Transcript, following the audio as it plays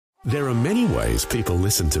There are many ways people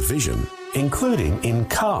listen to Vision, including in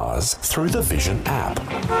cars through the Vision app.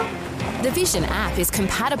 The Vision app is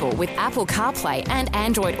compatible with Apple CarPlay and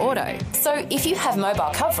Android Auto, so if you have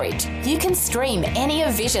mobile coverage, you can stream any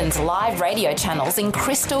of Vision's live radio channels in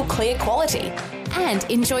crystal clear quality and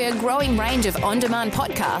enjoy a growing range of on-demand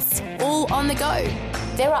podcasts all on the go.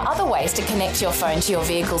 There are other ways to connect your phone to your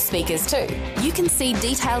vehicle speakers too. You can see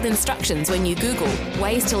detailed instructions when you Google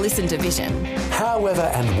ways to listen to Vision. However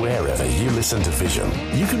and wherever you listen to Vision,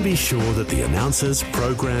 you can be sure that the announcers,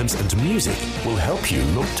 programs and music will help you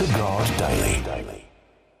look to God daily.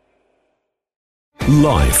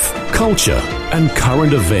 Life, culture and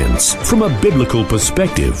current events from a biblical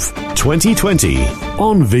perspective. 2020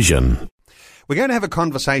 on Vision. We're going to have a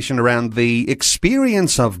conversation around the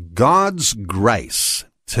experience of God's grace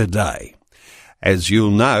today. As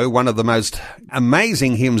you'll know, one of the most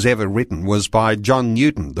amazing hymns ever written was by John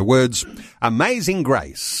Newton. The words, "Amazing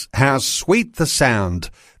grace, how sweet the sound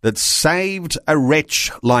that saved a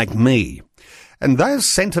wretch like me." And those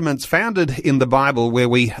sentiments founded in the Bible where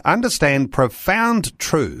we understand profound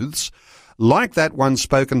truths like that one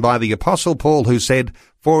spoken by the Apostle Paul, who said,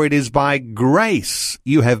 "For it is by grace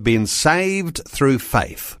you have been saved through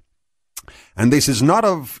faith. And this is not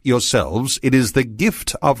of yourselves, it is the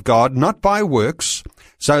gift of God, not by works,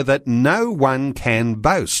 so that no one can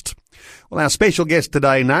boast." Well, our special guest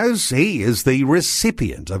today knows he is the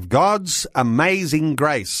recipient of God's amazing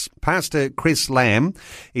grace. Pastor Chris Lamb,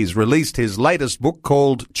 he's released his latest book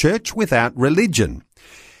called Church Without Religion.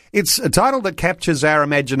 It's a title that captures our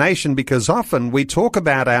imagination because often we talk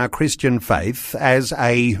about our Christian faith as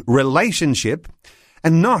a relationship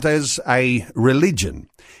and not as a religion,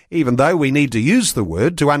 even though we need to use the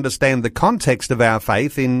word to understand the context of our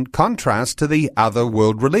faith in contrast to the other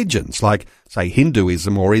world religions, like, say,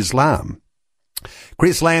 Hinduism or Islam.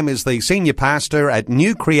 Chris Lamb is the senior pastor at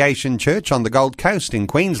New Creation Church on the Gold Coast in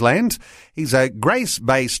Queensland. He's a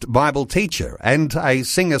grace-based Bible teacher and a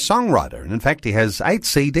singer-songwriter. And in fact, he has 8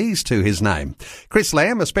 CDs to his name. Chris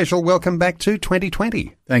Lamb, a special welcome back to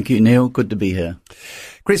 2020. Thank you, Neil. Good to be here.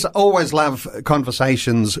 Chris, I always love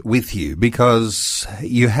conversations with you because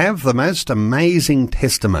you have the most amazing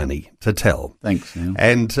testimony to tell. Thanks, Neil.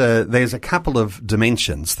 And there's a couple of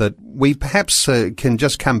dimensions that we perhaps can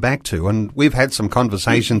just come back to. And we've had some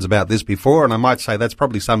conversations about this before, and I might say that's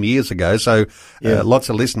probably some years ago, so lots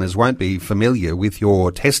of listeners won't be familiar with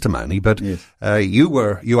your testimony. But yes.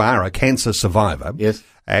 You are a cancer survivor. Yes.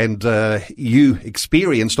 And you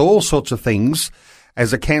experienced all sorts of things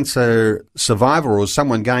as a cancer survivor or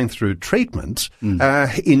someone going through treatment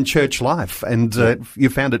in church life. And you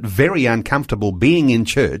found it very uncomfortable being in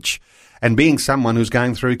church and being someone who's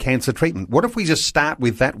going through cancer treatment. What if we just start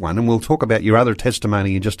with that one, and we'll talk about your other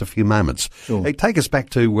testimony in just a few moments. Sure. Hey, take us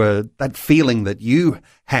back to that feeling that you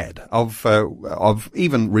had of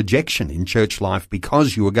even rejection in church life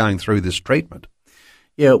because you were going through this treatment.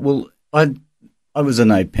 Yeah, well, I was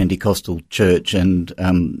in a Pentecostal church and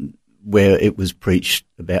where it was preached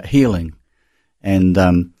about healing. And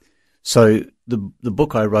so the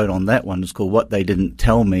book I wrote on that one is called What They Didn't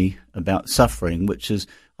Tell Me About Suffering, which is,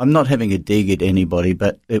 I'm not having a dig at anybody,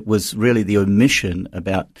 but it was really the omission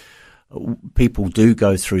about people do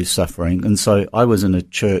go through suffering. And so I was in a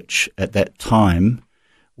church at that time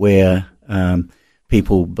where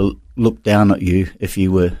people looked down at you if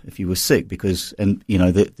you were sick, because, and you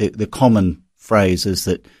know, the common phrase is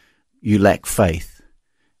that you lack faith.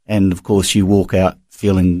 And of course, you walk out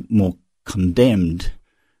feeling more condemned.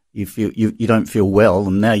 You don't feel well,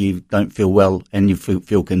 and now you don't feel well, and you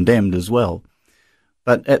feel condemned as well.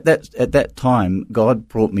 But at that time, God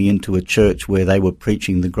brought me into a church where they were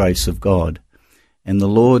preaching the grace of God, and the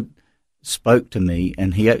Lord spoke to me,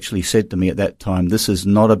 and He actually said to me at that time, "This is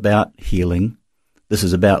not about healing. This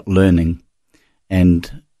is about learning."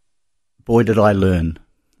 And boy, did I learn!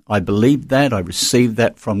 I believed that. I received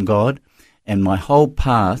that from God. And my whole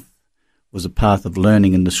path was a path of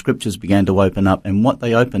learning, and the scriptures began to open up. And what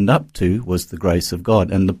they opened up to was the grace of God.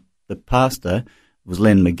 And the pastor was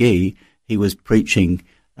Len McGee. He was preaching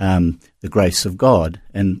the grace of God.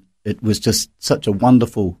 And it was just such a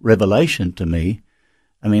wonderful revelation to me.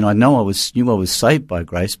 I mean, I knew I was saved by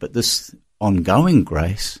grace, but this ongoing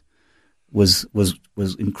grace was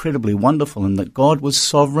incredibly wonderful, and that God was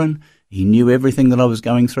sovereign. He knew everything that I was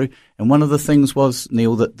going through. And one of the things was,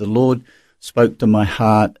 Neil, that the Lord spoke to my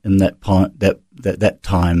heart in that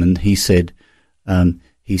time, and He said, "I'm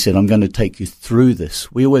going to take you through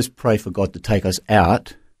this." We always pray for God to take us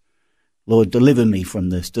out. Lord, deliver me from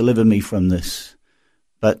this, deliver me from this.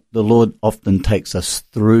 But the Lord often takes us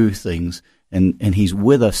through things, and He's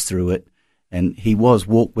with us through it. And He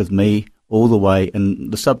walked with me all the way.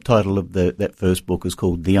 And the subtitle of that first book is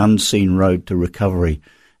called The Unseen Road to Recovery.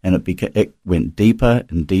 And it went deeper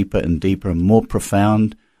and deeper and deeper and more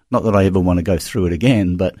profound. Not that I ever want to go through it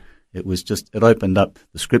again, but it opened up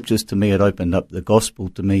the scriptures to me. It opened up the gospel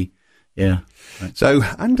to me. Yeah. So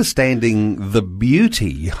understanding the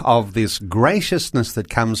beauty of this graciousness that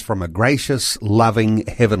comes from a gracious, loving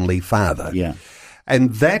Heavenly Father. Yeah.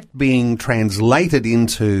 And that being translated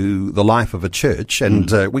into the life of a church,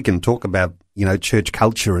 and we can talk about, church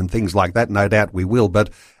culture and things like that, no doubt we will,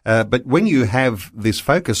 but when you have this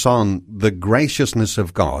focus on the graciousness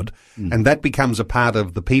of God, and that becomes a part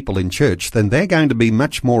of the people in church, then they're going to be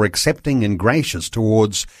much more accepting and gracious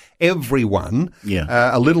towards everyone,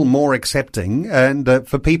 a little more accepting, and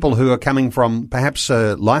for people who are coming from perhaps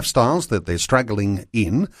lifestyles that they're struggling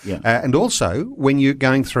in, and also when you're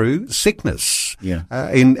going through sickness,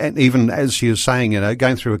 and even as you're saying,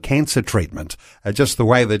 going through a cancer treatment, just the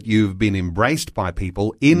way that you've been embraced by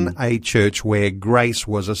people in a church where grace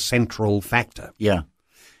was a central factor. Yeah,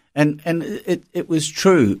 and it was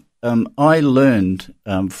true. I learned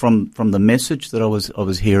from the message that I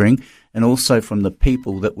was hearing, and also from the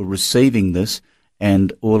people that were receiving this,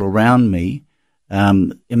 and all around me.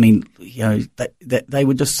 They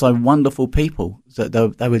were just so wonderful people.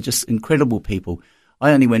 They were just incredible people.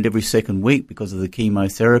 I only went every second week because of the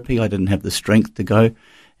chemotherapy. I didn't have the strength to go,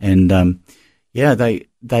 and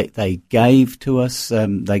they gave to us.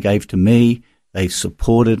 They gave to me. They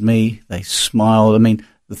supported me. They smiled.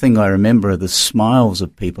 The thing I remember are the smiles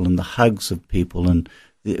of people and the hugs of people, and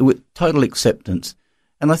with total acceptance.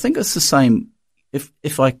 And I think it's the same,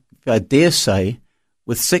 if I dare say,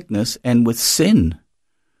 with sickness and with sin.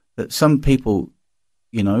 That some people,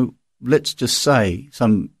 let's just say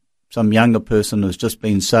some younger person who's just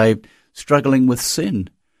been saved, struggling with sin,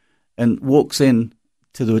 and walks in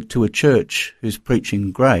to a church who's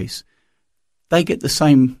preaching grace, they get the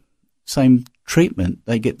same treatment.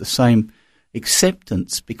 They get the same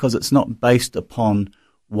acceptance, because it's not based upon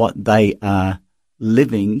what they are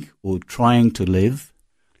living or trying to live,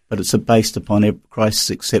 but it's based upon Christ's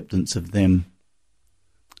acceptance of them.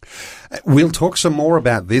 We'll talk some more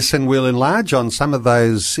about this, and we'll enlarge on some of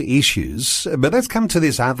those issues. But let's come to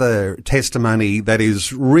this other testimony that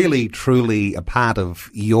is really, truly a part of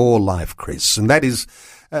your life, Chris, and that is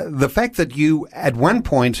the fact that you, at one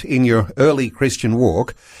point in your early Christian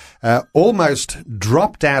walk, almost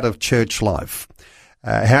dropped out of church life.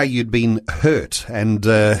 How you'd been hurt, and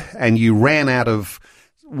you ran out of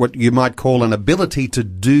what you might call an ability to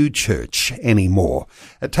do church anymore.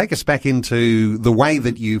 Take us back into the way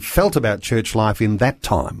that you felt about church life in that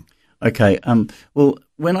time. Okay. Well,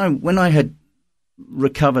 when I had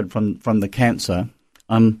recovered from the cancer,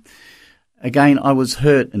 again I was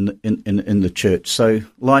hurt in the church. So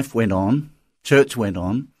life went on, church went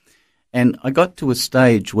on, and I got to a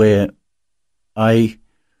stage where I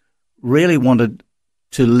really wanted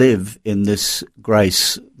to live in this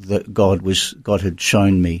grace that God had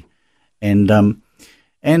shown me, and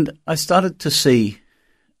I started to see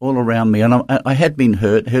all around me, and I had been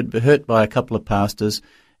hurt by a couple of pastors,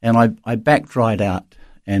 and I backed right out,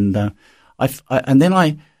 and I've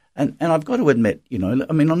got to admit,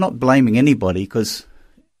 I'm not blaming anybody, because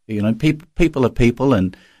people are people,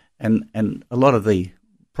 and a lot of the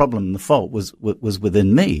problem, the fault was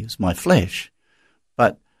within me, it was my flesh,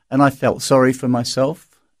 and I felt sorry for myself,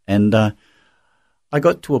 and I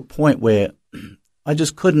got to a point where I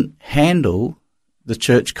just couldn't handle the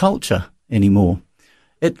church culture anymore.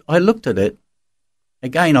 I looked at it,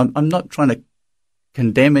 again, I'm not trying to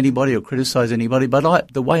condemn anybody or criticize anybody,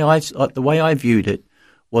 but the way I viewed it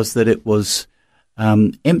was that it was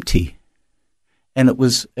empty, and it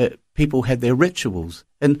was people had their rituals,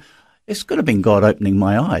 and it's could have been God opening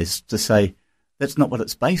my eyes to say that's not what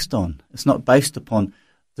it's based on. It's not based upon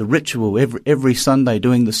the ritual every Sunday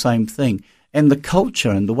doing the same thing, and the culture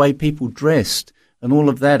and the way people dressed and all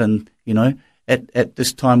of that, and at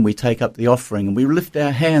this time we take up the offering and we lift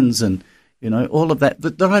our hands, and all of that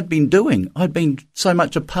I'd been doing. I'd been so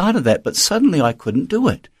much a part of that, but suddenly I couldn't do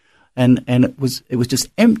it, and it was just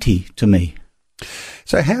empty to me.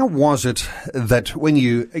 So how was it that when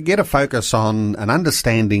you get a focus on an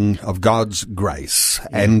understanding of God's grace,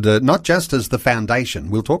 and not just as the foundation,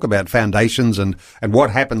 we'll talk about foundations and what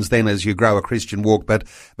happens then as you grow a Christian walk, but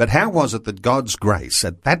how was it that God's grace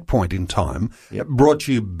at that point in time brought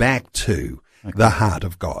you back to the heart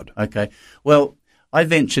of God? Okay. Well, I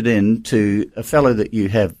ventured into a fellow that you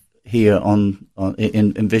have here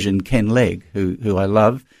in Vision, Ken Legg, who I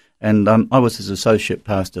love, and I was his associate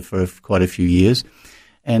pastor for quite a few years.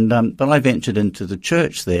 But I ventured into the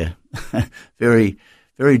church there, very,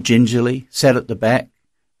 very gingerly, sat at the back,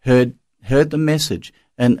 heard heard the message,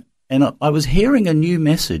 and I was hearing a new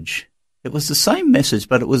message. It was the same message,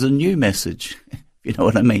 but it was a new message. You know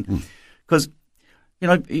what I mean? Because,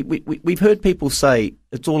 we've heard people say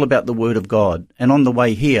it's all about the Word of God. And on the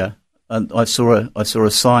way here, I saw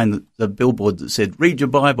a sign, the billboard that said, "Read your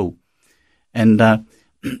Bible." And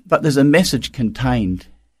but there's a message contained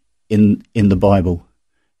in the Bible.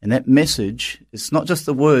 And that message, it's not just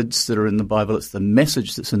the words that are in the Bible, it's the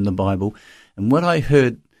message that's in the Bible. And what I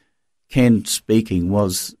heard Ken speaking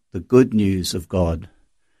was the good news of God.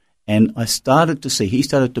 And he started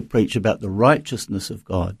to preach about the righteousness of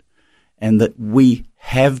God, and that we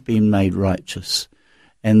have been made righteous,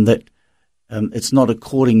 and that it's not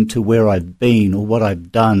according to where I've been or what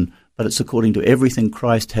I've done, but it's according to everything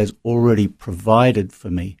Christ has already provided for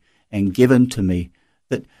me and given to me.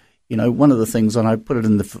 That, one of the things, and I put it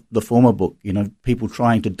in the former book, people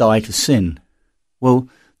trying to die to sin. Well,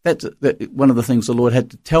 that one of the things the Lord had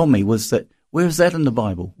to tell me was that, where's that in the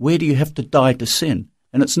Bible? Where do you have to die to sin?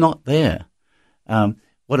 And it's not there.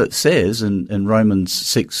 What it says in Romans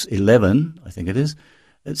 6:11, I think it is,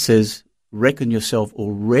 it says, "Reckon yourself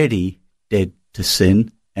already dead to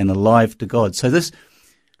sin and alive to God." So this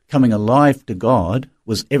coming alive to God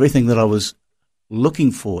was everything that I was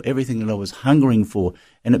looking for, everything that I was hungering for,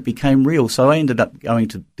 and it became real. So I ended up going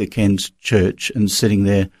to Ken's church and sitting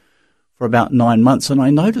there for about 9 months, and I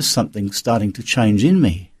noticed something starting to change in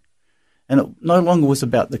me. And it no longer was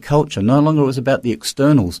about the culture, no longer was about the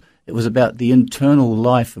externals. It was about the internal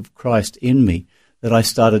life of Christ in me that I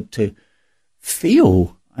started to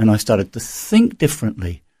feel, and I started to think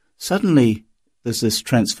differently. Suddenly, there's this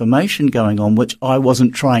transformation going on, which I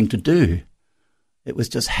wasn't trying to do. It was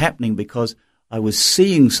just happening because I was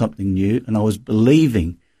seeing something new, and I was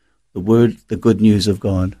believing the good news of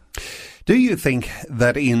God. Do you think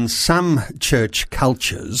that in some church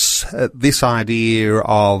cultures, this idea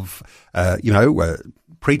of,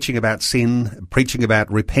 preaching about sin, preaching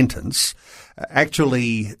about repentance,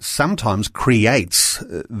 actually sometimes creates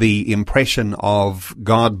the impression of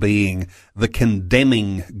God being the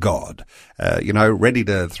condemning God, ready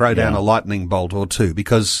to throw down a lightning bolt or two,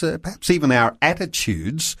 because perhaps even our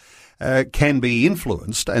attitudes can be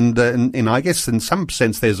influenced, and I guess in some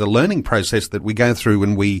sense there's a learning process that we go through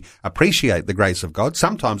when we appreciate the grace of God.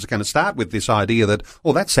 Sometimes it's going to start with this idea that,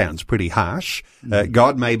 that sounds pretty harsh.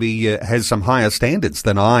 God maybe has some higher standards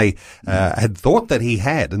than I had thought that he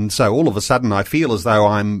had, and so all of a sudden I feel as though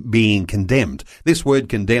I'm being condemned. This word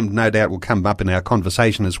condemned no doubt will come up in our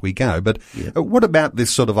conversation as we go, but what about this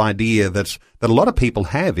sort of idea that a lot of people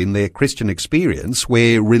have in their Christian experience,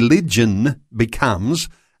 where religion becomes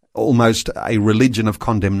almost a religion of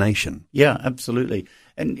condemnation? Yeah, absolutely.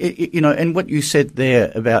 And, and what you said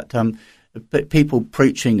there about people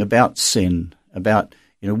preaching about sin, about,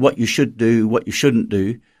 what you should do, what you shouldn't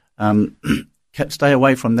do, stay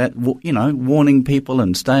away from that, warning people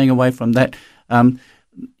and staying away from that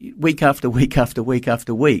week after week after week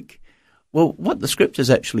after week. Well, what the scriptures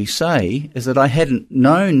actually say is that I hadn't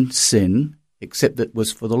known sin except that it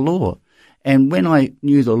was for the law. And when I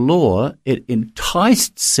knew the law, it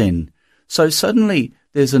enticed sin. So suddenly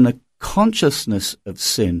there's a consciousness of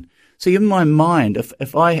sin. See, in my mind,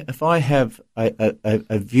 if I have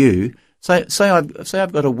a view, say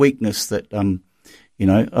I've got a weakness that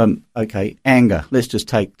anger. Let's just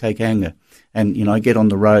take anger, and I get on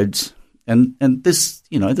the roads. And this,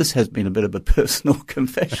 this has been a bit of a personal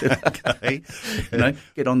confession. Okay.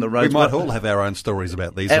 Get on the road. We might all have our own stories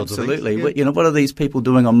about these sorts of things. Absolutely. Yeah. What are these people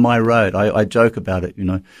doing on my road? I joke about it,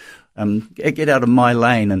 get out of my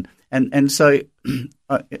lane. And so,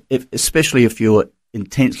 especially if you're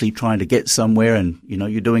intensely trying to get somewhere and,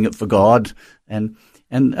 you're doing it for God,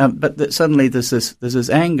 but suddenly there's this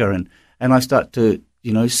anger and I start to,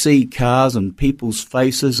 see cars and people's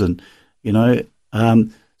faces and,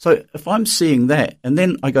 so if I'm seeing that, and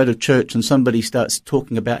then I go to church and somebody starts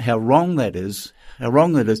talking about how wrong that is,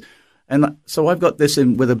 and so I've got this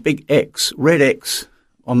in with a big X, red X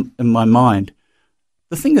in my mind.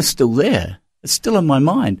 The thing is still there. It's still in my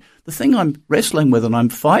mind. The thing I'm wrestling with and I'm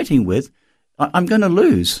fighting with, I'm going to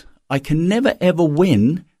lose. I can never, ever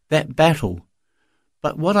win that battle.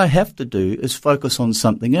 But what I have to do is focus on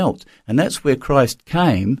something else. And that's where Christ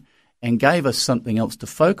came and gave us something else to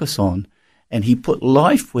focus on. And he put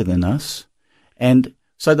life within us. And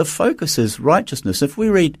so the focus is righteousness. If we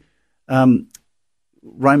read Romans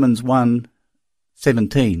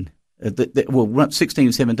 1:17, 16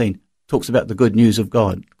 and 17 talks about the good news of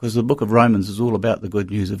God, because the book of Romans is all about the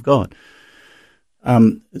good news of God.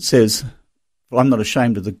 It says, "Well, I'm not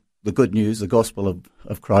ashamed of the good news, the gospel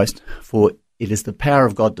of Christ, for it is the power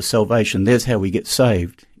of God to salvation." There's how we get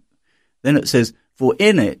saved. Then it says, "For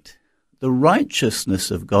in it," the righteousness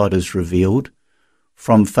of God is revealed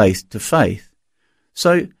from faith to faith.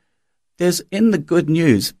 So there's in the good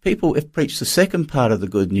news, people have preached the second part of the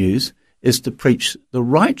good news is to preach the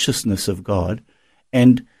righteousness of God.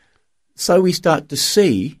 And so we start to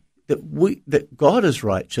see that God is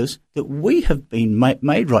righteous, that we have been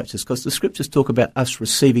made righteous, because the scriptures talk about us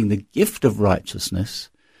receiving the gift of righteousness.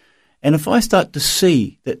 And if I start to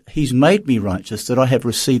see that he's made me righteous, that I have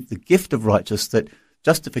received the gift of righteousness, that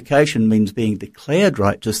justification means being declared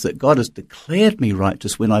righteous, that God has declared me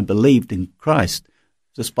righteous when I believed in Christ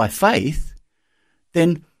just by faith,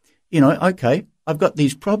 then, okay, I've got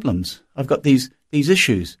these problems, I've got these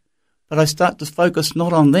issues, but I start to focus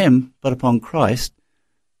not on them, but upon Christ,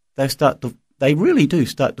 they really do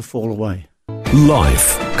start to fall away.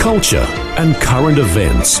 Life, culture, and current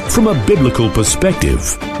events from a biblical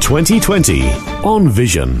perspective. 2020 on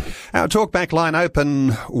Vision. Our talkback line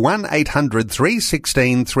open 1-800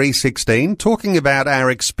 316 316, talking about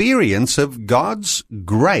our experience of God's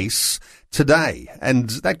grace today. And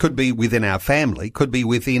that could be within our family, could be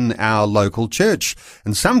within our local church.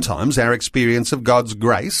 And sometimes our experience of God's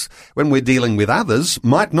grace when we're dealing with others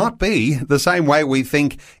might not be the same way we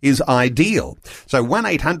think is ideal. So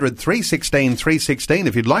 1-800 316 316,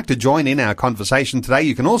 if you'd like to join in our conversation today,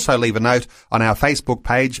 you can also leave a note on our Facebook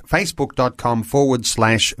page,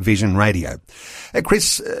 facebook.com/Vision Radio.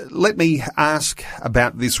 Chris, let me ask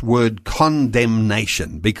about this word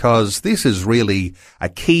condemnation, because this is really a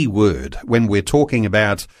key word when we're talking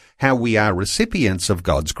about how we are recipients of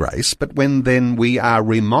God's grace, but when then we are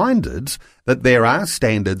reminded that there are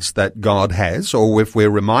standards that God has, or if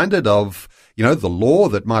we're reminded of, the law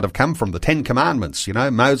that might have come from the Ten Commandments,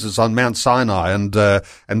 Moses on Mount Sinai and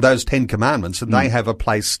those 10 Commandments, and they have a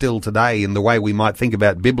place still today in the way we might think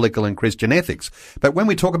about biblical and Christian ethics. But when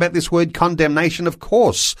we talk about this word condemnation, of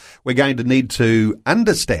course, we're going to need to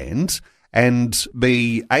understand and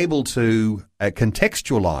be able to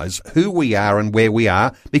contextualize who we are and where we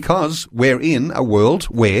are, because we're in a world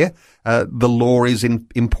where the law is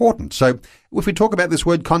important. So if we talk about this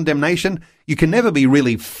word condemnation, you can never be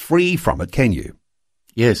really free from it, can you?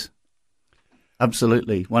 Yes.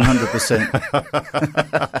 Absolutely,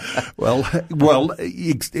 100%. Well,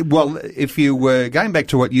 if you were going back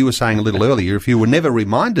to what you were saying a little earlier, if you were never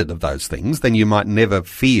reminded of those things, then you might never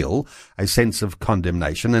feel a sense of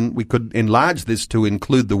condemnation. And we could enlarge this to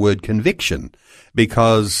include the word conviction,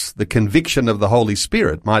 because the conviction of the Holy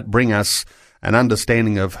Spirit might bring us an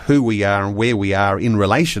understanding of who we are and where we are in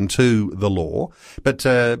relation to the law. But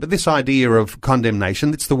this idea of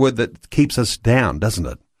condemnation, it's the word that keeps us down, doesn't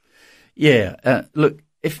it? Yeah, look,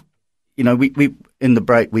 if, we in the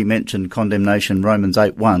break we mentioned condemnation, Romans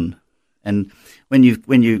 8:1, and when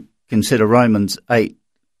you consider Romans 8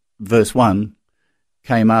 verse 1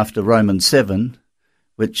 came after Romans 7,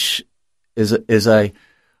 which is a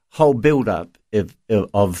whole build-up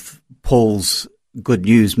of Paul's good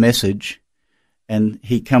news message, and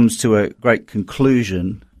he comes to a great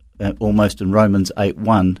conclusion almost in Romans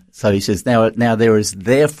 8:1. So he says, now there is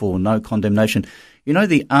therefore no condemnation.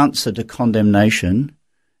 The answer to condemnation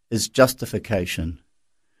is justification.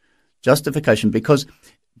 Justification, because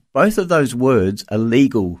both of those words are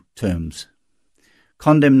legal terms.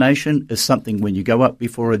 Condemnation is something when you go up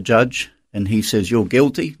before a judge and he says, you're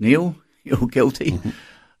guilty, Neil, you're guilty,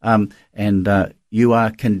 and you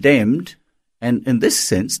are condemned, and in this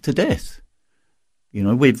sense, to death.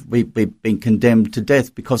 We've been condemned to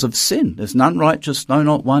death because of sin. There's none righteous, no,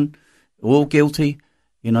 not one, all guilty,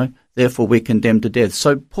 therefore we're condemned to death.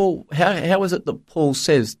 So Paul, how is it that Paul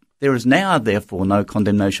says there is now therefore no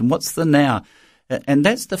condemnation? What's the now? And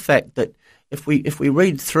that's the fact that if we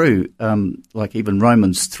read through, like even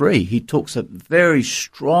Romans 3, he talks very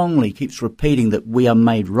strongly, keeps repeating that we are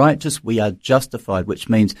made righteous, we are justified, which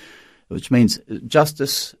means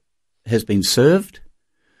justice has been served,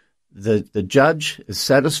 the judge is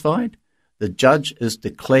satisfied, the judge is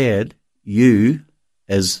declared you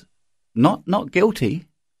as not guilty,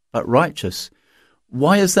 but righteous.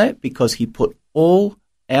 Why is that? Because he put all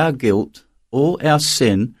our guilt, all our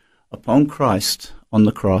sin upon Christ on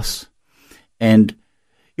the cross. And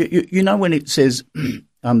when it says,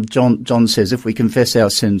 John says, if we confess our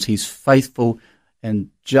sins, he's faithful and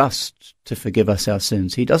just to forgive us our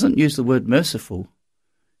sins. He doesn't use the word merciful.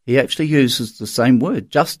 He actually uses the same word,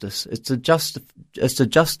 justice. It's a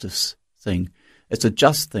justice thing. It's a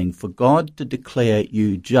just thing. For God to declare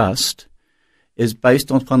you just is based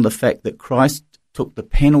upon the fact that Christ took the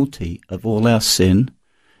penalty of all our sin.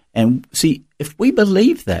 And see, if we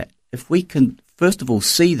believe that, if we can first of all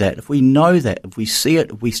see that, if we know that, if we see it,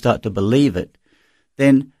 if we start to believe it,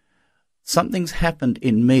 then something's happened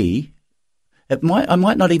in me. I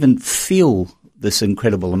might not even feel this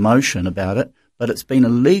incredible emotion about it, but it's been a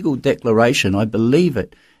legal declaration. I believe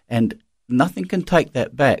it. And nothing can take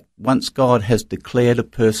that back. Once God has declared a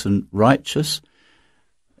person righteous,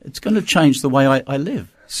 it's going to change the way I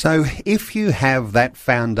live. So if you have that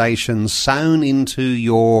foundation sown into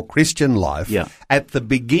your Christian life at the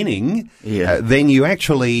beginning, then you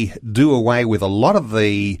actually do away with a lot of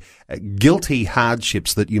the guilty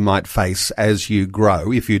hardships that you might face as you grow.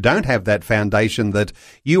 If you don't have that foundation that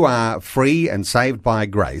you are free and saved by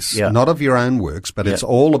grace, not of your own works, but it's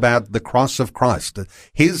all about the cross of Christ,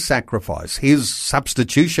 his sacrifice, his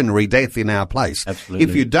substitutionary death in our place. Absolutely.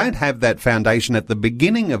 If you don't have that foundation at the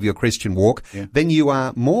beginning of your Christian walk, then you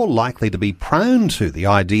are more likely to be prone to the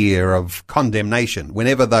idea of condemnation.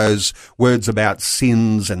 Whenever those words about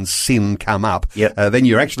sins and sin come up, then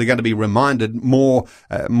you're actually going to be reminded more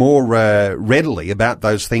readily about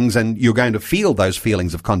those things, and you're going to feel those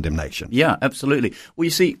feelings of condemnation. Yeah, absolutely. Well,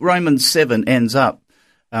 you see, Romans 7 ends up,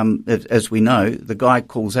 as we know, the guy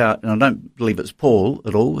calls out, and I don't believe it's Paul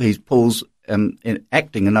at all. Paul's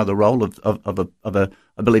acting another role of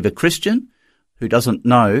I believe, a Christian who doesn't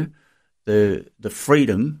know the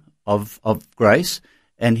freedom of grace.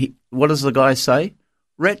 And what does the guy say?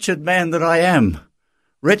 Wretched man that I am.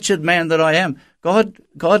 Wretched man that I am. God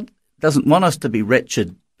doesn't want us to be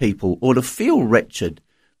wretched people or to feel wretched,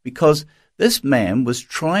 because this man was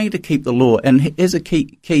trying to keep the law. And here's a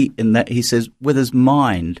key in that. He says, with his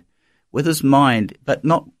mind, but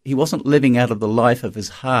he wasn't living out of the life of his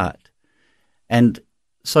heart. And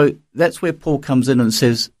so that's where Paul comes in and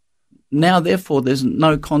says, now therefore there's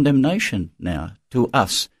no condemnation now to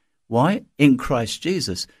us. Why? In Christ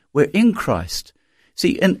Jesus. We're in Christ.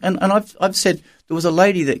 See, and I've said, there was a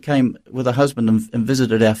lady that came with her husband and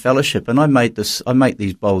visited our fellowship, and I make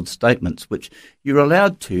these bold statements, which you're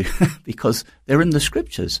allowed to because they're in the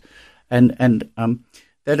scriptures, and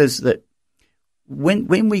that is that when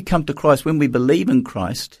we come to Christ, when we believe in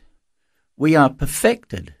Christ, we are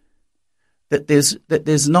perfected. That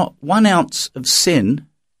there's not 1 ounce of sin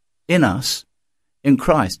in us in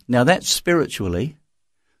Christ. Now that's spiritually,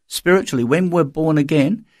 when we're born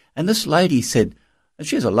again. And this lady said, and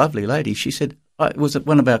she's a lovely lady, she said, it was at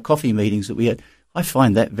one of our coffee meetings that we had, I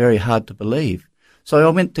find that very hard to believe. So I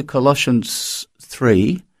went to Colossians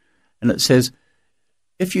 3, and it says,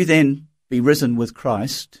 if you then be risen with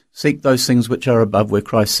Christ, seek those things which are above where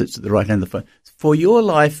Christ sits at the right hand of the Father. For your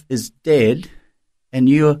life is dead, and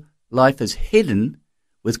your life is hidden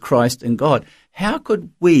with Christ in God. How could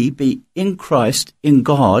we be in Christ, in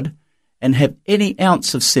God, and have any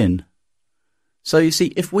ounce of sin? So you see,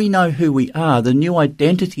 if we know who we are, the new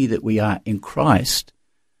identity that we are in Christ,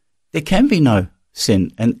 there can be no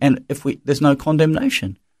sin, and there's no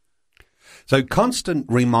condemnation. So constant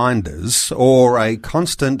reminders, or a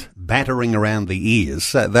constant battering around the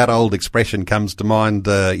ears, that old expression comes to mind,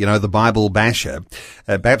 the Bible basher.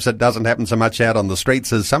 Perhaps it doesn't happen so much out on the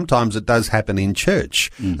streets as sometimes it does happen in church.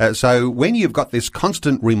 So when you've got this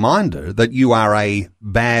constant reminder that you are a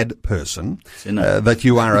bad person, that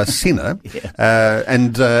you are a sinner,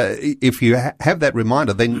 and if you have that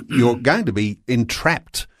reminder, then you're going to be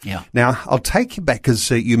entrapped. Yeah. Now, I'll take you back, because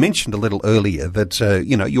you mentioned a little earlier that,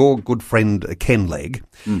 your good friend Ken Legg,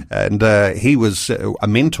 and he was a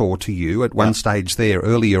mentor to you at one stage there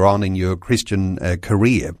earlier on in your Christian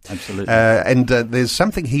career. Absolutely. And there's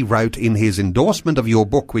something he wrote in his endorsement of your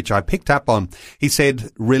book, which I picked up on. He said,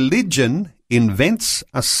 religion invents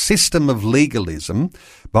a system of legalism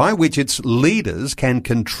by which its leaders can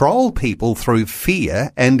control people through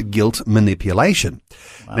fear and guilt manipulation.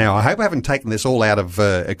 Wow. Now, I hope I haven't taken this all out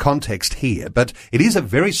of context here, but it is a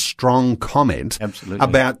very strong comment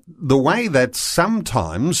about the way that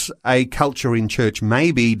sometimes a culture in church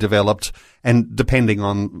may be developed, and depending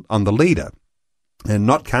on the leader. And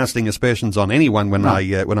not casting aspersions on anyone when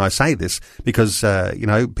I say this, because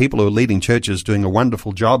people who are leading churches doing a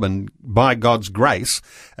wonderful job, and by God's grace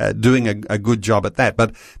doing a good job at that.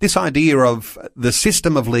 But this idea of the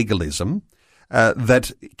system of legalism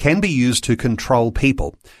that can be used to control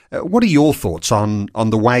people. What are your thoughts on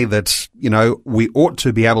the way that we ought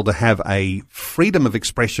to be able to have a freedom of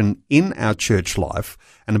expression in our church life,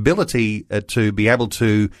 an ability to be able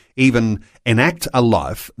to even enact a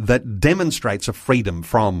life that demonstrates a freedom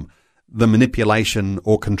from the manipulation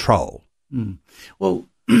or control? Well,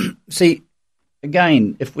 see,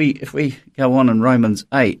 again, if we go on in Romans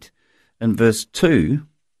 8 and verse 2,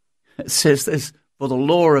 it says this, for the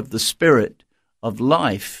law of the Spirit of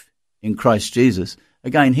life in Christ Jesus.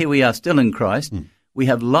 Again, here we are still in Christ. We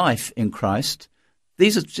have life in Christ.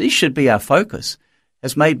 These should be our focus.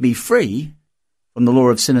 Has made me free from the law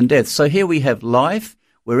of sin and death. So here we have life,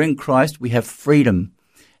 we're in Christ, we have freedom.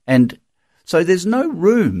 And so there's no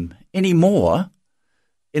room anymore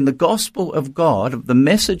in the gospel of God, of the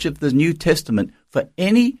message of the New Testament, for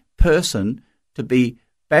any person to be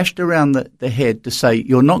bashed around the head to say,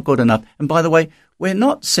 you're not good enough. And by the way, we're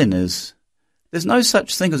not sinners. There's no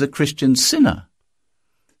such thing as a Christian sinner.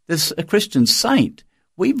 There's a Christian saint.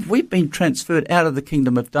 We've been transferred out of the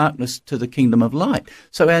kingdom of darkness to the kingdom of light.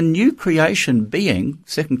 So our new creation being,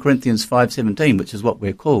 2 Corinthians 5:17, which is what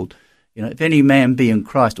we're called, if any man be in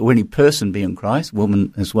Christ, or any person be in Christ,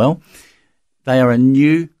 woman as well, they are a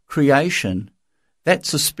new creation.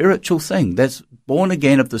 That's a spiritual thing. That's born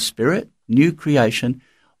again of the Spirit, new creation.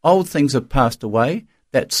 Old things have passed away.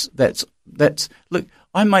 That's. Look,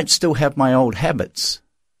 I might still have my old habits.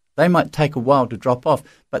 They might take a while to drop off,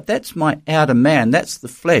 but that's my outer man. That's the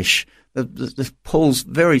flesh. Paul's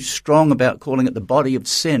very strong about calling it the body of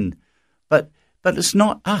sin, but it's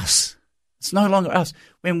not us. It's no longer us.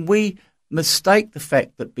 When we mistake the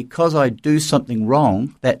fact that because I do something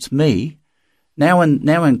wrong, that's me. Now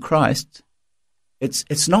in Christ,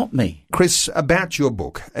 it's not me. Chris, about your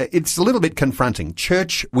book, it's a little bit confronting.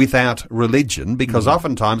 Church without religion, because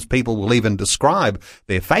oftentimes people will even describe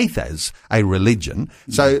their faith as a religion.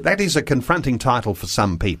 So that is a confronting title for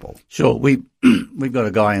some people. Sure. We've got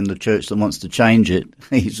a guy in the church that wants to change it.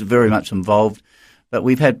 He's very much involved. But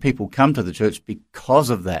we've had people come to the church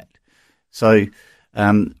because of that. So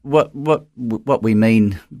what we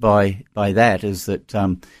mean by that is that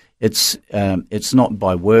it's not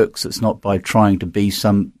by works. It's not by trying to be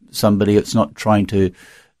somebody. It's not trying to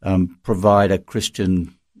provide a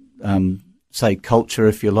Christian, say, culture,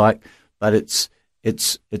 if you like. But it's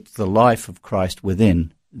the life of Christ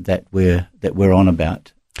within that we're on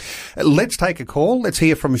about. Let's take a call. Let's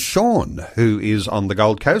hear from Sean, who is on the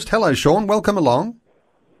Gold Coast. Hello, Sean. Welcome along.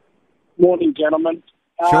 Morning, gentlemen.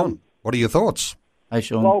 Sean, what are your thoughts? Hey,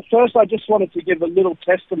 Sean. Well, first I just wanted to give a little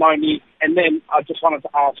testimony, and then I just wanted to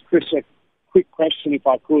ask Chris a quick question if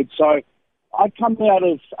I could. So I come out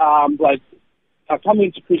of, I come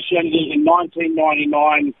into Christianity in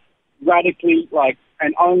 1999 radically,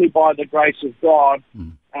 and only by the grace of God.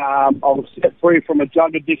 I was set free from a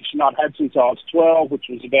drug addiction I'd had since I was 12, which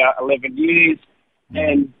was about 11 years.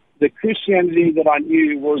 And the Christianity that I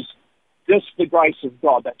knew was just the grace of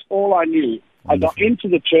God. That's all I knew. Wonderful. I got into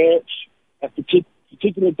the church, a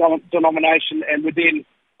particular denomination, and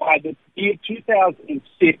by the year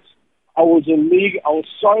 2006, I was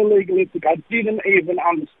so legalistic, I didn't even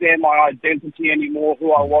understand my identity anymore,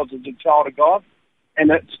 who I was as a child of God. And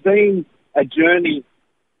it's been a journey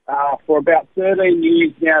for about 13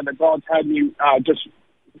 years now that God's had me just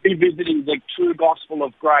revisiting the true gospel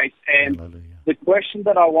of grace. And Hallelujah. The question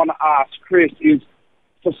that I want to ask Chris is,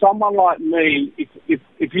 for someone like me, if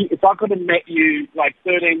I could have met you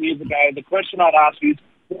 13 years ago, the question I'd ask you is,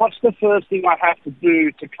 what's the first thing I have to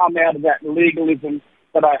do to come out of that legalism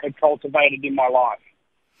that I had cultivated in my life?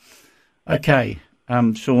 Okay,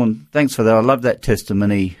 Sean, thanks for that. I love that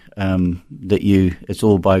testimony that it's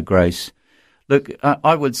all by grace. Look,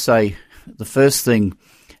 I would say the first thing,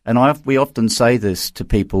 and we often say this to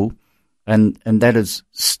people, and that is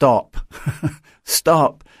stop.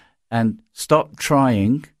 Stop. And stop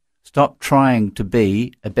trying to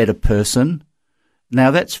be a better person.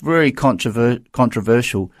 Now that's very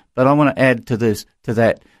controversial, but I want to add to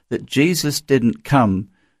that Jesus didn't come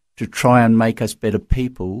to try and make us better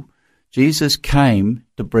people. Jesus came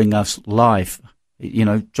to bring us life.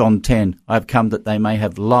 John 10, I've come that they may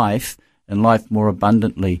have life and life more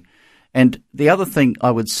abundantly. And the other thing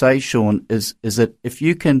I would say, Sean, is that if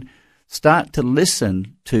you can start to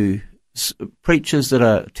listen to teachers that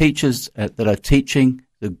are teaching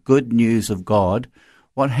the good news of God,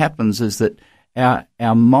 what happens is that our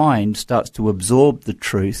mind starts to absorb the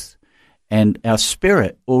truth, and our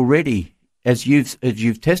spirit already, as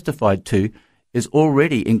you've testified to, is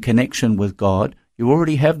already in connection with God. You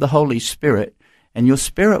already have the Holy Spirit, and your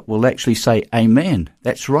spirit will actually say, Amen.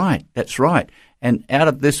 That's right. That's right. And out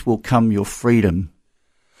of this will come your freedom.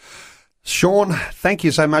 Sean, thank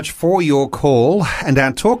you so much for your call, and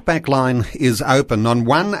our talkback line is open on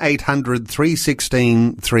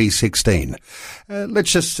 1-800-316-316.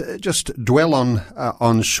 Let's just dwell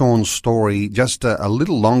on Sean's story just a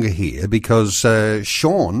little longer here, because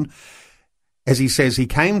Sean, as he says, he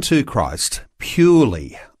came to Christ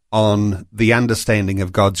purely on the understanding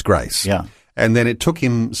of God's grace. Yeah. And then it took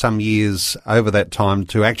him some years over that time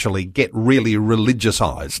to actually get really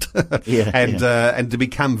religiousized and to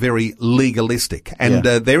become very legalistic. And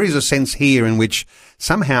there is a sense here in which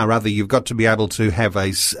somehow or other you've got to be able to have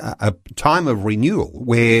a time of renewal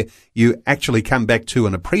where you actually come back to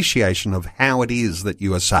an appreciation of how it is that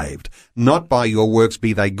you are saved, not by your works,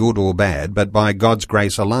 be they good or bad, but by God's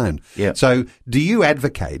grace alone. Yeah. So do you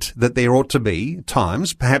advocate that there ought to be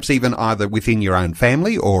times, perhaps even either within your own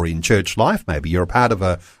family or in church life, maybe you're a part of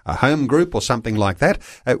a home group or something like that,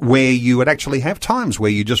 where you would actually have times where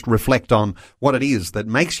you just reflect on what it is that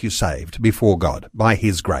makes you saved before God by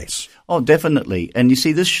His grace? Oh, definitely. And you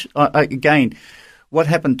see, this again, what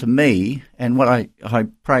happened to me and what I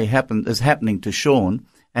pray is happening to Sean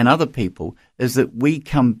and other people is that we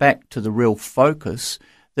come back to the real focus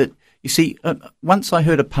that, you see, once I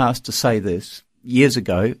heard a pastor say this years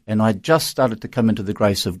ago, and I just started to come into the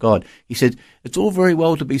grace of God. He said, it's all very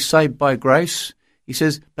well to be saved by grace. He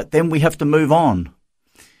says, but then we have to move on.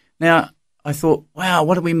 Now, I thought, wow,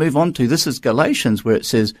 what do we move on to? This is Galatians where it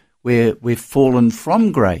says we've fallen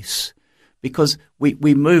from grace because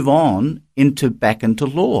we move on back into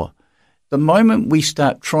law. The moment we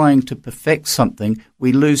start trying to perfect something,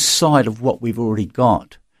 we lose sight of what we've already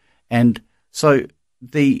got. And so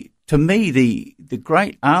to me, the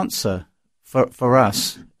great answer for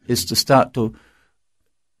us is to start to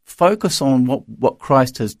focus on what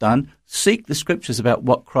Christ has done, seek the scriptures about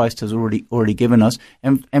what Christ has already given us,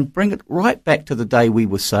 and bring it right back to the day we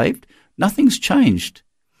were saved. Nothing's changed.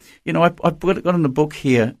 You know, I've got in the book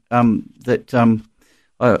here that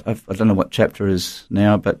I don't know what chapter it is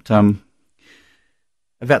now, but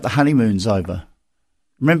about the honeymoon's over.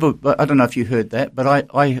 Remember, I don't know if you heard that, but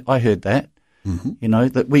I heard that. Mm-hmm. You know,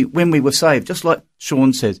 that when we were saved, just like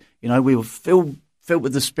Sean says, you know, we were filled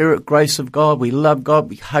with the Spirit, grace of God. We loved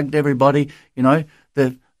God. We hugged everybody. You know,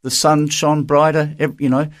 the sun shone brighter. You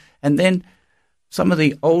know, and then some of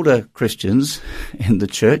the older Christians in the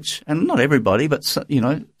church, and not everybody, but you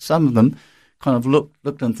know, some of them kind of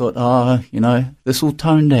looked and thought, oh, you know, this will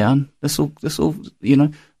tone down. This will, you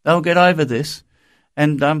know, they'll get over this.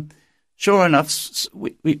 And sure enough,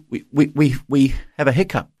 we have a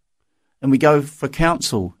hiccup. And we go for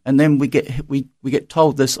counsel, and then we get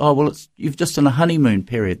told this. Oh well, you've just in a honeymoon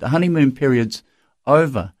period. The honeymoon period's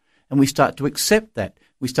over, and we start to accept that.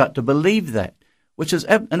 We start to believe that, which is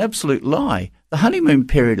an absolute lie. The honeymoon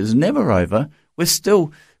period is never over.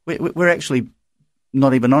 We're actually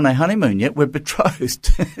not even on our honeymoon yet. We're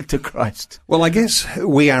betrothed to Christ. Well, I guess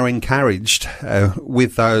we are encouraged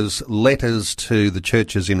with those letters to the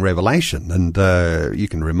churches in Revelation, and you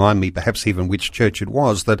can remind me perhaps even which church it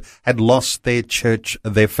was that had lost their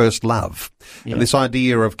first love. Yeah. And this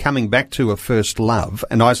idea of coming back to a first love,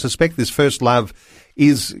 and I suspect this first love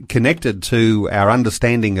is connected to our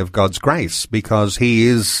understanding of God's grace, because He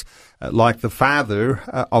is like the father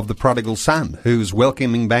of the prodigal son, who's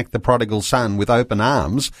welcoming back the prodigal son with open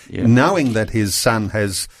arms, knowing that his son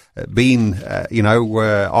has been,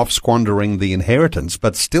 off squandering the inheritance,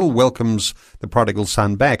 but still welcomes the prodigal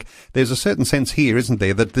son back. There's a certain sense here, isn't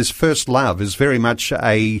there, that this first love is very much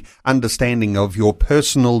a understanding of your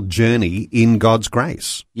personal journey in God's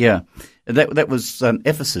grace. Yeah, that was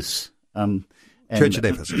Ephesus. Church at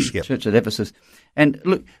Ephesus, yeah. Church at Ephesus. And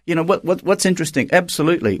look, you know, what's interesting,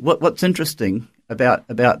 absolutely, what's interesting about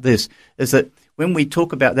this is that when we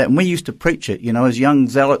talk about that, and we used to preach it, you know, as young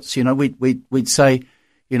zealots, you know, we'd say,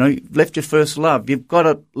 you know, you've left your first love, you've got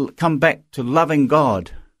to come back to loving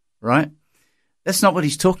God, right? That's not what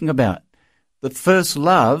he's talking about. The first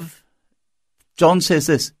love, John says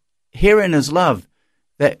this, herein is love,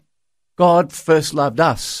 that God first loved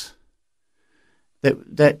us.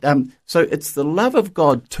 So it's the love of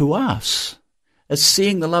God to us. As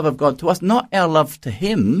seeing the love of God to us, not our love to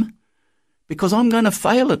Him, because I'm going to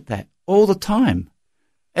fail at that all the time,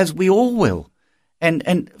 as we all will.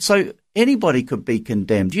 And so anybody could be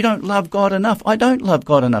condemned. You don't love God enough. I don't love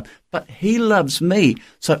God enough. But He loves me,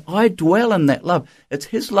 so I dwell in that love. It's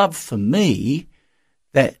His love for me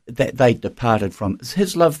that they departed from. It's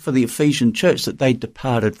His love for the Ephesian church that they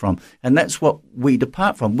departed from. And that's what we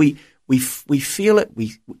depart from. We feel it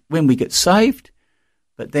when we get saved,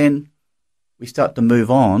 but then we start to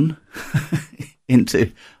move on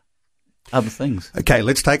into other things. Okay,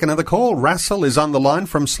 let's take another call. Russell is on the line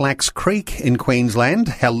from Slacks Creek in Queensland.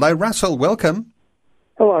 Hello, Russell. Welcome.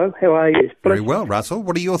 Hello. How are you? Very well, Russell.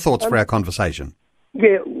 What are your thoughts for our conversation?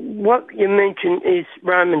 Yeah, what you mentioned is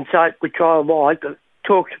Romans 8, which I like. It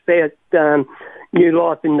talks about new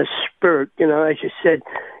life in the Spirit. You know, as you said,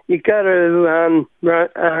 you go to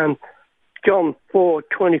John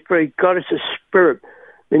 4:23. God is a spirit.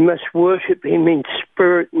 We must worship Him in spirit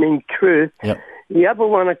spirit and in truth. Yep. The other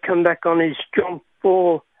one I come back on is John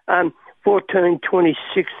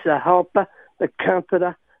 14:26, the Helper, the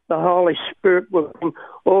Comforter, the Holy Spirit will bring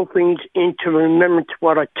all things into remembrance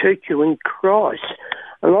what I teach you in Christ.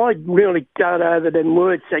 And I really go over them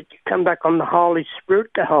words that you come back on the Holy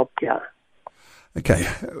Spirit to help you. Okay.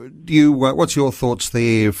 What's your thoughts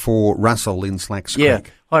there for Russell in Slacks Creek? Yeah.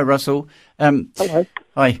 Hi, Russell. Hello.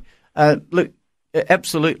 Hi. Look,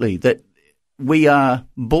 absolutely, that we are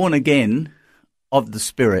born again of the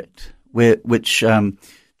Spirit, which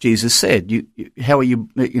Jesus said. How are you?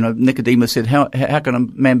 Nicodemus said, "How can a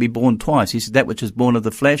man be born twice?" He said, "That which is born of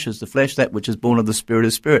the flesh is the flesh; that which is born of the Spirit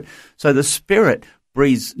is spirit." So the Spirit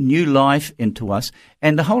breathes new life into us,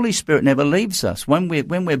 and the Holy Spirit never leaves us. When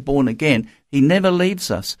we're born again, He never leaves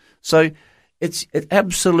us. So it's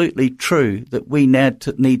absolutely true that we now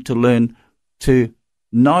need to learn to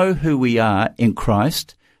know who we are in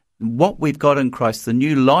Christ, what we've got in Christ, the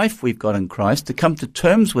new life we've got in Christ, to come to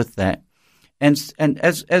terms with that. And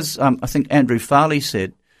as I think Andrew Farley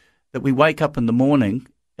said, that we wake up in the morning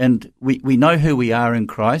and we know who we are in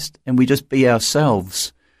Christ, and we just be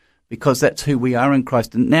ourselves, because that's who we are in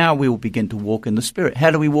Christ. And now we will begin to walk in the Spirit.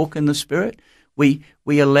 How do we walk in the Spirit? We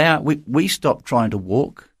stop trying to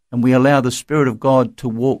walk, and we allow the Spirit of God to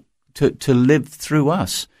walk, to live through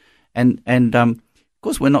us. And of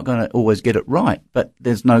course, we're not going to always get it right, but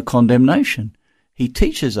there's no condemnation. He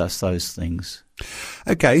teaches us those things.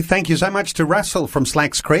 Okay, thank you so much to Russell from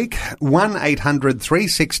Slacks Creek.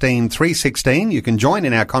 1-800-316-316. You can join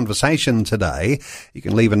in our conversation today. You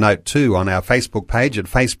can leave a note too on our Facebook page at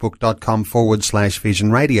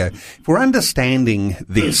facebook.com/Vision Radio. If we're understanding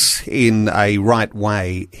this in a right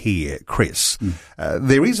way here, Chris,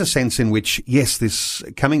 there is a sense in which, yes, this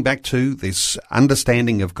coming back to this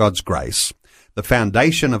understanding of God's grace, the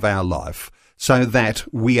foundation of our life, so that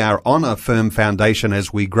we are on a firm foundation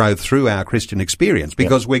as we grow through our Christian experience,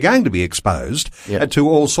 because we're going to be exposed to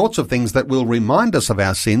all sorts of things that will remind us of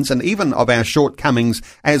our sins and even of our shortcomings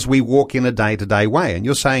as we walk in a day-to-day way. And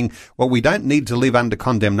you're saying, well, we don't need to live under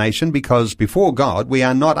condemnation, because before God we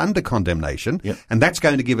are not under condemnation, and that's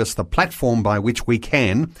going to give us the platform by which we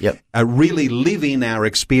can really live in our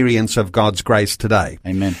experience of God's grace today.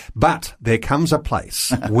 Amen. But there comes a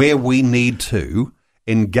place where we need to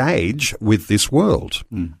engage with this world,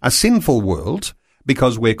 a sinful world,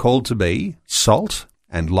 because we're called to be salt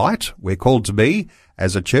and light. We're called to be,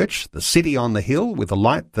 as a church, the city on the hill with a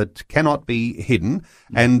light that cannot be hidden.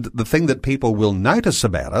 And the thing that people will notice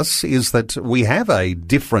about us is that we have a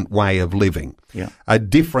different way of living, a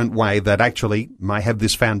different way that actually may have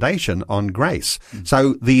this foundation on grace.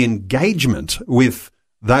 So the engagement with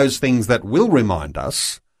those things that will remind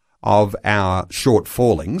us of our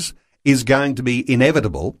shortfallings is going to be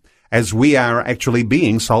inevitable as we are actually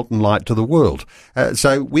being salt and light to the world.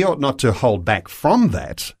 So we ought not to hold back from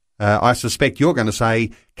that. I suspect you're going to say,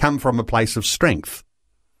 come from a place of strength.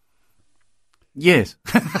 Yes.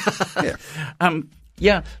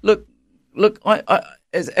 Look, I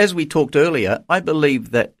as we talked earlier, I believe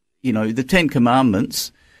that, the Ten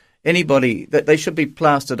Commandments, anybody, that they should be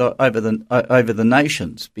plastered over the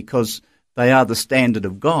nations, because they are the standard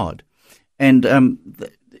of God. And,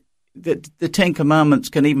 the Ten Commandments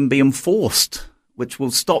can even be enforced, which will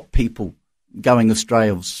stop people going astray,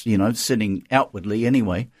 sinning outwardly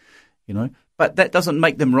anyway, But that doesn't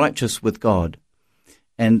make them righteous with God,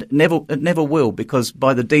 and it never will, because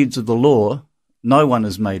by the deeds of the law, no one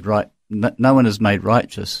is made right. No one is made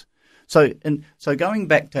righteous. So going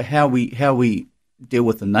back to how we deal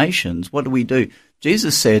with the nations, what do?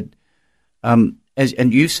 Jesus said, and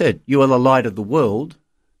you said, you are the light of the world.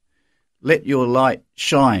 Let your light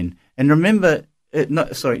shine. And remember,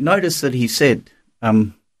 notice that he said,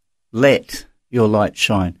 let your light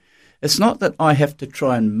shine. It's not that I have to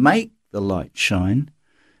try and make the light shine.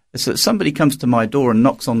 It's that somebody comes to my door and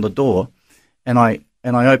knocks on the door, and I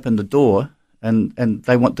open the door, and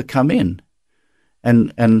they want to come in.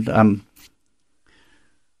 And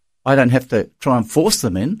I don't have to try and force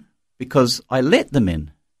them in, because I let them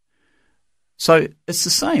in. So it's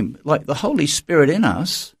the same. Like the Holy Spirit in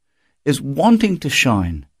us is wanting to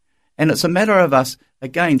shine. And it's a matter of us,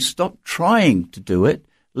 again, stop trying to do it,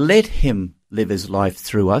 let him live his life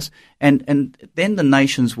through us, and then the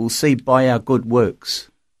nations will see by our good works.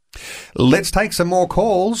 Let's take some more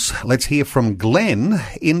calls. Let's hear from Glenn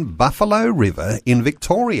in Buffalo River in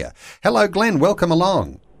Victoria. Hello, Glenn. Welcome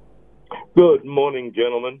along. Good morning,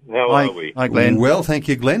 gentlemen. How are we? Hi, Glenn. Well, thank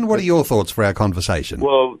you, Glenn. What are your thoughts for our conversation?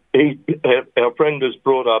 Well, our friend has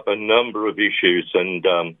brought up a number of issues, and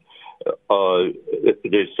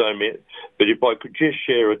There's so many. But if I could just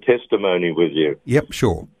share a testimony with you. Yep,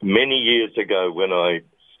 sure. Many years ago when I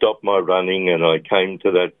stopped my running and I came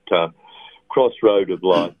to that crossroad of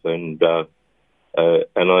life and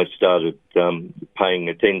I started paying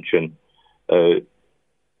attention,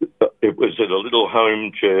 it was at a little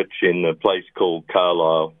home church in a place called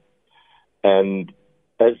Carlisle. And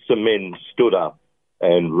as the men stood up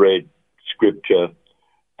and read scripture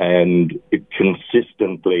and it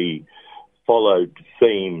consistently followed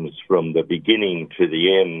themes from the beginning to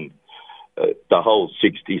the end, the whole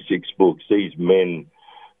 66 books, these men,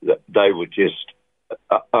 they were just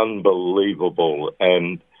unbelievable.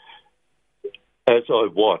 And as I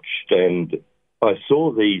watched and I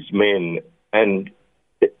saw these men and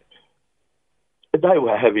they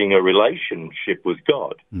were having a relationship with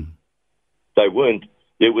God. Mm.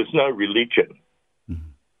 There was no religion.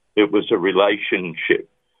 Mm. It was a relationship.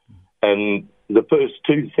 And the first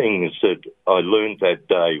two things that I learned that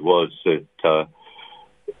day was that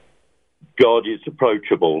God is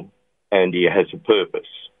approachable and he has a purpose.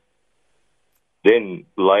 Then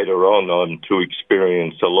later on, I'm to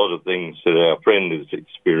experience a lot of things that our friend has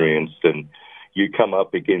experienced, and you come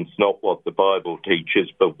up against not what the Bible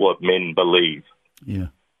teaches, but what men believe. Yeah.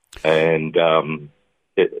 And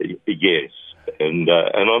yes, and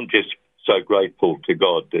I'm just so grateful to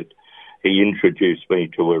God that he introduced me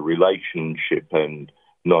to a relationship and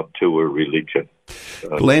not to a religion.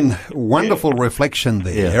 Glenn, wonderful reflection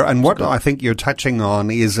there. Yeah, and what I think you're touching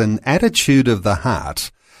on is an attitude of the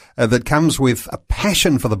heart that comes with a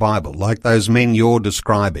passion for the Bible, like those men you're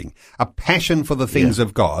describing, a passion for the things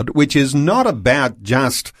of God, which is not about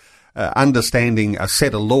just understanding a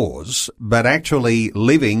set of laws, but actually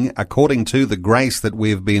living according to the grace that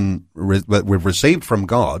we've received from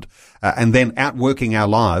God, and then outworking our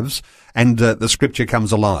lives, and the Scripture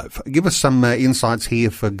comes alive. Give us some insights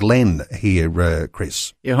here for Glenn here,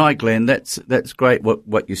 Chris. Yeah, hi Glenn. That's great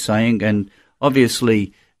what you're saying, and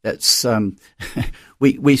obviously that's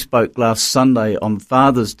we spoke last Sunday on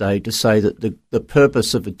Father's Day to say that the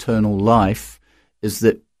purpose of eternal life is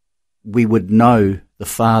that we would know the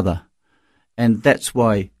Father. And that's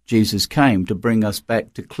why Jesus came, to bring us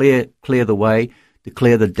back, to clear the way, to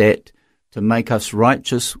clear the debt, to make us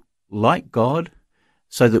righteous like God,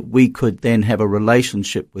 so that we could then have a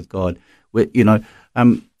relationship with God. Romans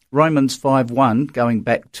 5:1, going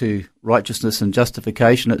back to righteousness and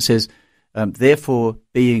justification, it says, therefore,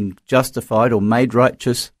 being justified or made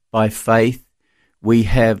righteous by faith, we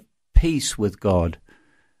have peace with God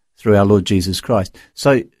through our Lord Jesus Christ.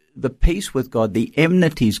 So the peace with God, the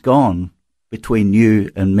enmity's gone between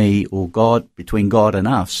you and me, or God, between God and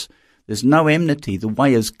us. There's no enmity. The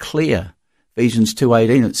way is clear. Ephesians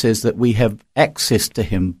 2:18, it says that we have access to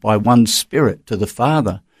him by one Spirit, to the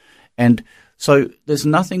Father. And so there's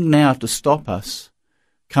nothing now to stop us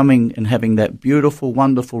coming and having that beautiful,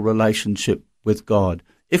 wonderful relationship with God.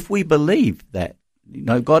 If we believe that,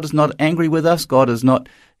 God is not angry with us. God is not,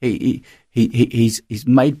 he's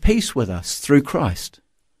made peace with us through Christ.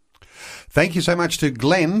 Thank you so much to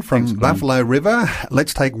Glenn from Buffalo River.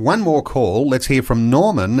 Let's take one more call. Let's hear from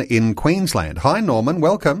Norman in Queensland. Hi, Norman.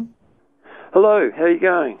 Welcome. Hello. How are you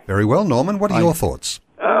going? Very well, Norman. What are your thoughts?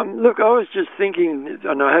 Look, I was just thinking,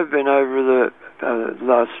 and I have been over the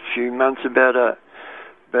last few months about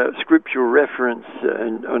scriptural reference,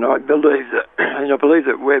 and I believe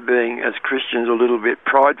that we're being, as Christians, a little bit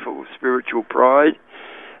prideful, spiritual pride,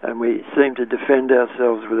 and we seem to defend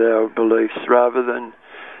ourselves with our beliefs rather than,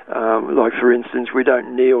 like for instance, we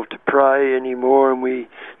don't kneel to pray anymore, and we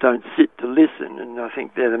don't sit to listen, and I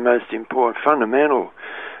think they're the most important, fundamental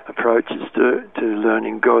approaches to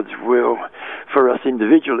learning God's will for us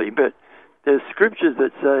individually. But there's scriptures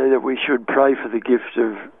that say that we should pray for the gift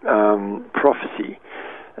of prophecy.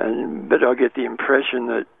 But I get the impression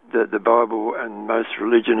that the Bible and most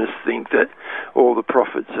religionists think that all the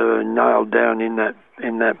prophets are nailed down in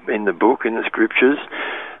the book, in the scriptures.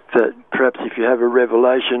 That perhaps if you have a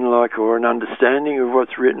revelation or an understanding of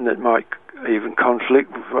what's written that might even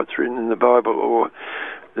conflict with what's written in the Bible, or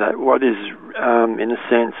that what is in a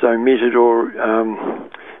sense omitted or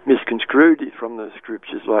misconstrued from the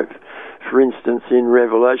scriptures, like for instance in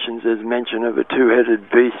Revelations there's mention of a two-headed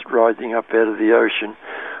beast rising up out of the ocean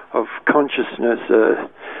of consciousness,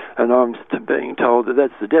 and I'm being told that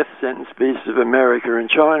that's the death sentence beast of America and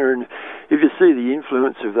China, and if you see the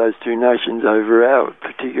influence of those two nations over our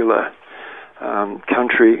particular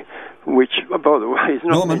country, which, by the way, is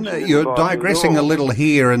not Norman, you're digressing a little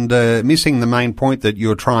here and missing the main point that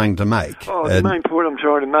you're trying to make. The main point I'm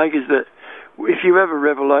trying to make is that if you have a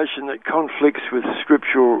revelation that conflicts with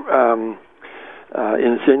scriptural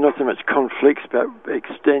in a sense, not so much conflicts, but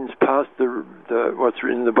extends past the what's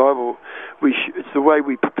written in the Bible. It's the way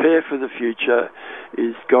we prepare for the future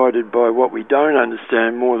is guided by what we don't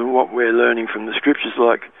understand more than what we're learning from the Scriptures.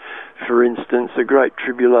 Like, for instance, the great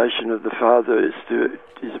tribulation of the Father is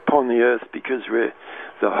upon the earth because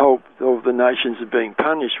the whole of the nations are being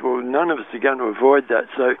punished. Well, none of us are going to avoid that.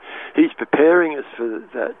 So he's preparing us for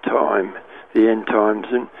that time, the end times,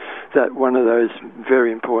 and that one of those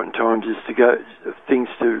very important times is to go, things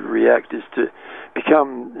to react is to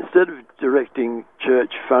become, instead of directing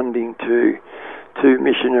church funding to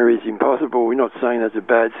missionaries impossible, we're not saying that's a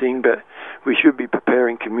bad thing, but we should be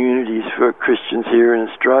preparing communities for Christians here in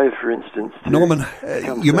Australia, for instance. Norman,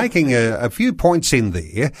 you're making a few points in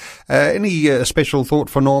there. Any special thought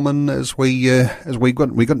for Norman as we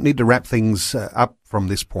need to wrap things up from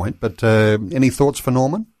this point? But any thoughts for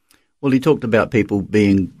Norman? Well, he talked about people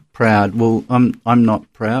being proud. Well, I'm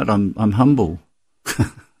not proud. I'm humble.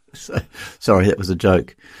 Sorry, that was a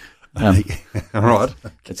joke. All right.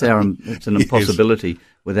 It's an impossibility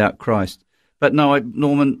without Christ. But no,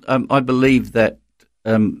 Norman, I believe that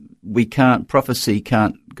prophecy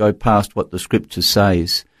can't go past what the Scripture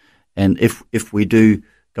says. And if we do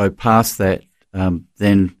go past that,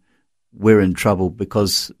 then we're in trouble,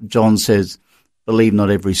 because John says, believe not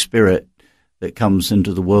every spirit that comes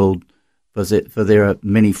into the world, for there are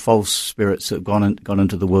many false spirits that have gone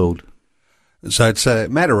into the world. So it's a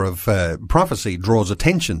matter of prophecy draws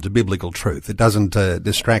attention to biblical truth. It doesn't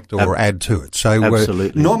distract or add to it. So,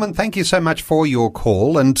 absolutely. Norman, thank you so much for your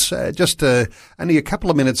call. And just only a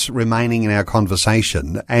couple of minutes remaining in our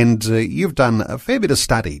conversation. And you've done a fair bit of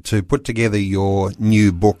study to put together your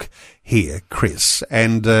new book here, Chris.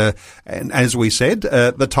 And as we said,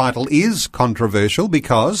 the title is controversial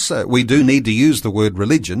because we do need to use the word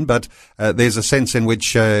religion, but there's a sense in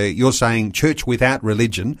which you're saying church without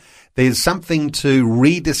religion. There's something to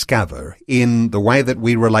rediscover in the way that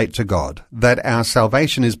we relate to God, that our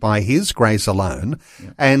salvation is by His grace alone,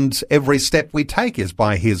 and every step we take is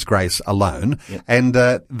by His grace alone, and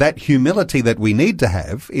that humility that we need to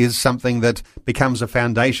have is something that becomes a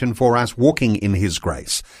foundation for us walking in His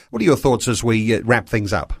grace. What are your thoughts as we wrap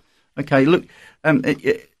things up? Okay, look,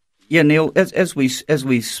 Neil, as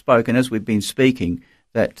we spoke and as we've been speaking,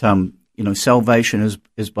 that salvation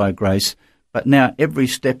is by grace. But now every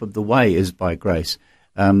step of the way is by grace.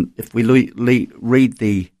 If we read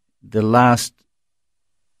the last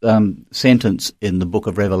sentence in the book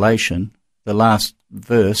of Revelation, the last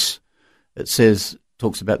verse,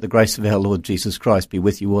 talks about the grace of our Lord Jesus Christ be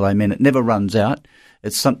with you all, amen. It never runs out.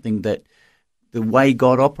 It's something that the way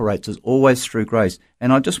God operates is always through grace.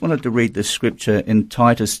 And I just wanted to read this scripture in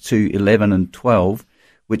Titus 2:11 and 12,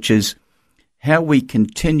 which is how we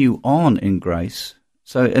continue on in grace.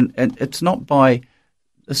 So, and it's not by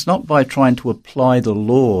trying to apply the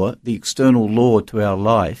law, the external law, to our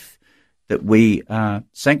life that we are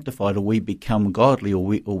sanctified or we become godly or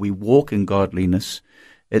we walk in godliness.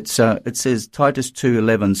 It says, Titus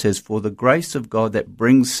 2:11 says, "For the grace of God that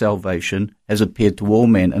brings salvation has appeared to all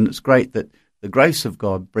men." And it's great that the grace of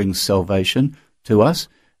God brings salvation to us.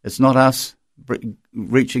 It's not us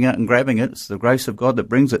reaching out and grabbing it. It's the grace of God that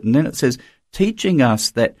brings it. And then it says, teaching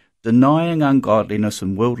us that denying ungodliness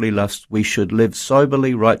and worldly lust, we should live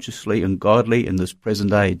soberly, righteously, and godly in this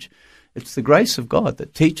present age. It's the grace of God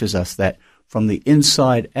that teaches us that from the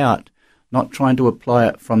inside out, not trying to apply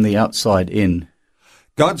it from the outside in.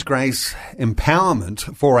 God's grace,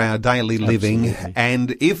 empowerment for our daily living. Absolutely.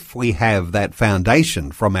 And if we have that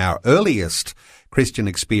foundation from our earliest Christian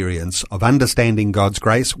experience of understanding God's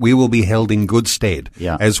grace, we will be held in good stead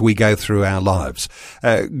as we go through our lives.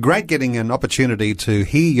 Great getting an opportunity to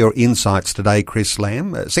hear your insights today, Chris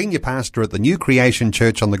Lamb, Senior Pastor at the New Creation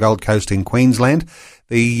Church on the Gold Coast in Queensland.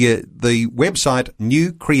 The website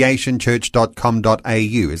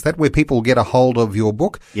newcreationchurch.com.au, is that where people get a hold of your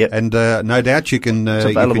book? Yep. And no doubt you can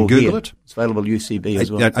Google here. it. It's available UCB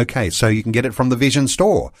as well. Okay, so you can get it from the Vision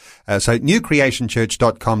Store. So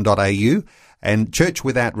newcreationchurch.com.au. And Church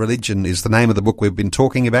Without Religion is the name of the book we've been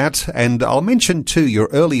talking about. And I'll mention too your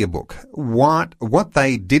earlier book, what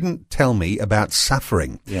they didn't tell me about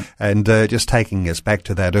suffering. Yeah. And just taking us back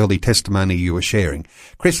to that early testimony you were sharing.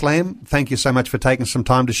 Chris Lamb, thank you so much for taking some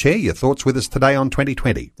time to share your thoughts with us today on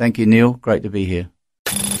 2020. Thank you, Neil. Great to be here.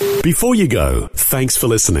 Before you go, thanks for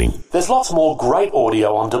listening. There's lots more great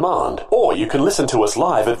audio on demand, or you can listen to us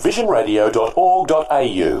live at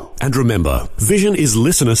visionradio.org.au. And remember, Vision is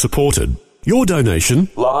listener supported. Your donation,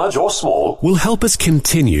 large or small, will help us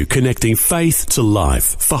continue connecting faith to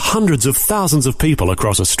life for hundreds of thousands of people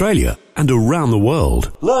across Australia and around the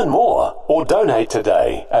world. Learn more or donate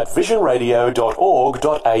today at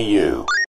visionradio.org.au.